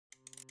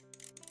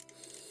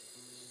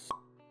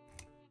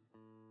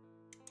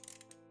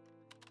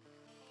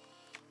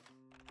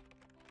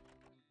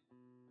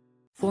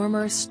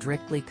Former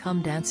Strictly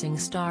Come Dancing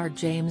star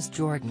James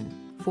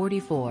Jordan,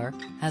 44,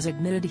 has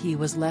admitted he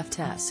was left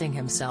S-ing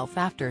himself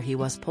after he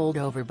was pulled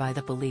over by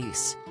the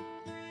police.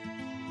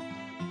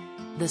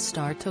 The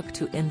star took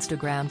to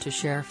Instagram to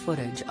share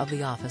footage of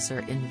the officer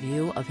in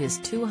view of his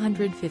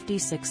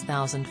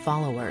 256,000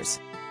 followers.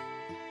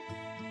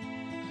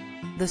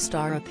 The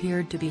star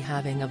appeared to be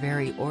having a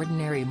very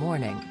ordinary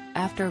morning,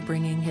 after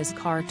bringing his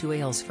car to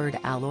Aylesford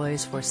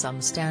Alloys for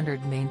some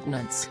standard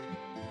maintenance.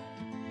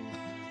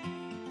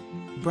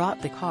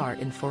 "Brought the car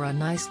in for a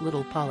nice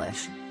little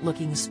polish,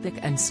 looking spick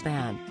and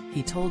span,"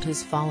 he told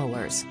his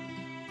followers.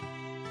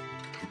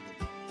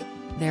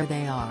 "There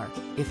they are,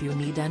 if you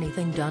need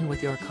anything done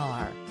with your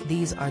car,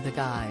 these are the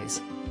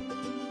guys.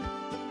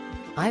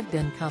 I've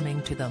been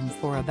coming to them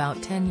for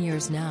about 10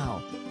 years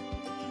now."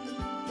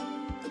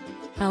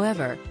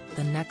 However,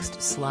 the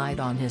next slide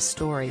on his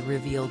story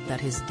revealed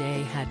that his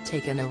day had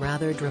taken a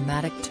rather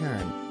dramatic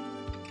turn.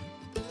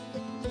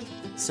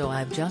 "So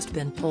I've just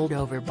been pulled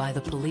over by the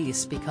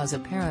police because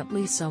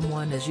apparently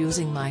someone is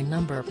using my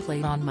number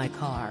plate on my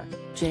car,"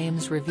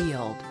 James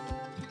revealed.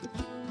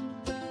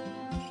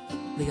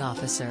 The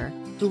officer,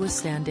 who was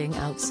standing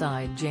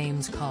outside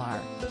James' car,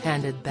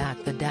 handed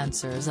back the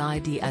dancer's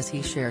ID as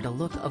he shared a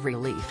look of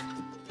relief.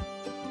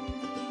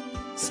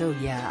 "So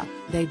yeah,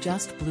 they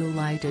just blue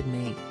lighted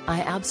me,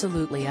 I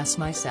absolutely S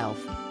myself,"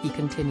 he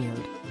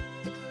continued.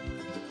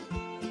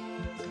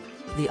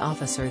 The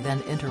officer then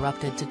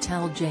interrupted to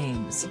tell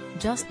James,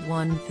 "Just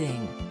one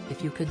thing,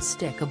 if you could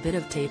stick a bit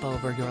of tape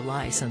over your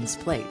license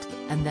plate,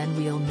 and then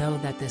we'll know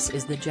that this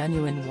is the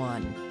genuine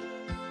one.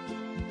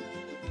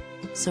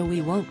 So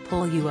we won't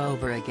pull you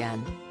over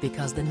again,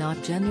 because the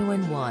not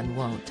genuine one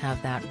won't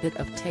have that bit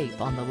of tape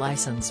on the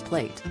license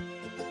plate."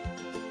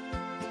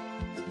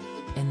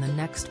 In the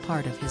next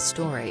part of his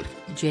story,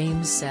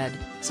 James said,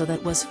 "So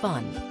that was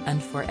fun,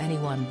 and for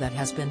anyone that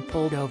has been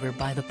pulled over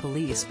by the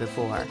police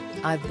before,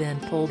 I've been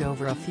pulled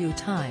over a few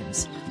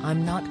times,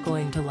 I'm not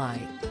going to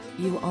lie.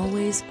 You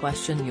always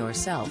question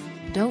yourself,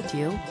 don't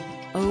you?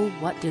 Oh,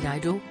 what did I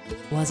do?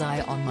 Was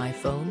I on my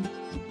phone?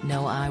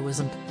 No, I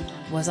wasn't.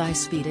 Was I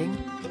speeding?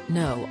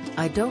 No,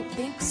 I don't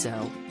think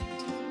so."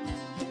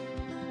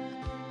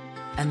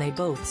 And they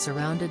both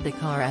surrounded the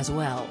car as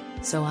well,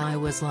 so I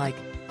was like,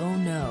 oh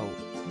no,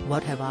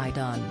 what have I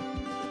done?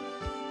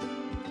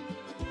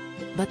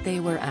 But they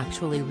were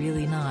actually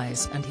really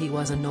nice and he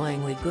was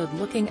annoyingly good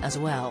looking as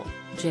well,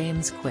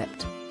 James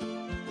quipped.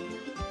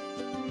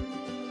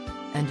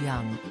 "And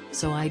young,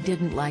 so I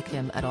didn't like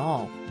him at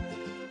all.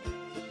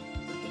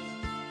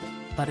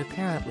 But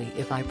apparently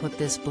if I put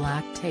this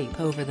black tape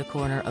over the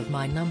corner of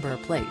my number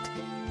plate.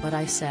 But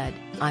I said,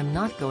 I'm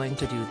not going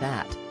to do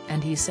that,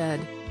 and he said,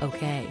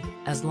 okay,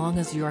 as long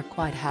as you're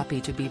quite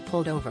happy to be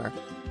pulled over.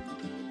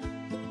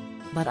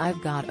 But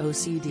I've got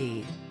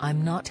OCD,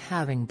 I'm not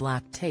having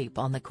black tape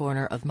on the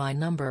corner of my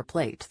number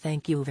plate,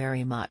 thank you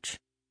very much."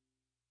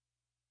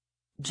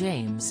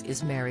 James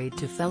is married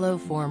to fellow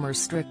former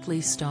Strictly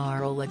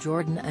star Ola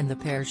Jordan and the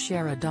pair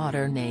share a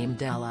daughter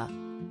named Ella.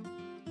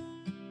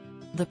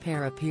 The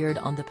pair appeared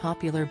on the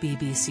popular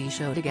BBC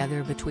show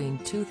together between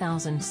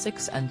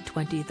 2006 and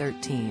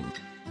 2013.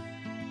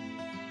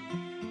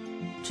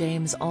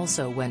 James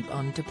also went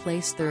on to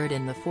place third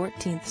in the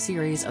 14th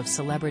series of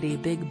Celebrity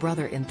Big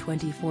Brother in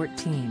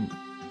 2014.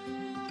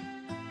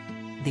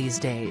 These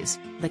days,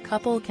 the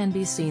couple can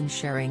be seen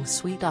sharing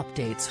sweet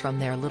updates from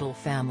their little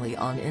family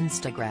on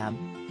Instagram.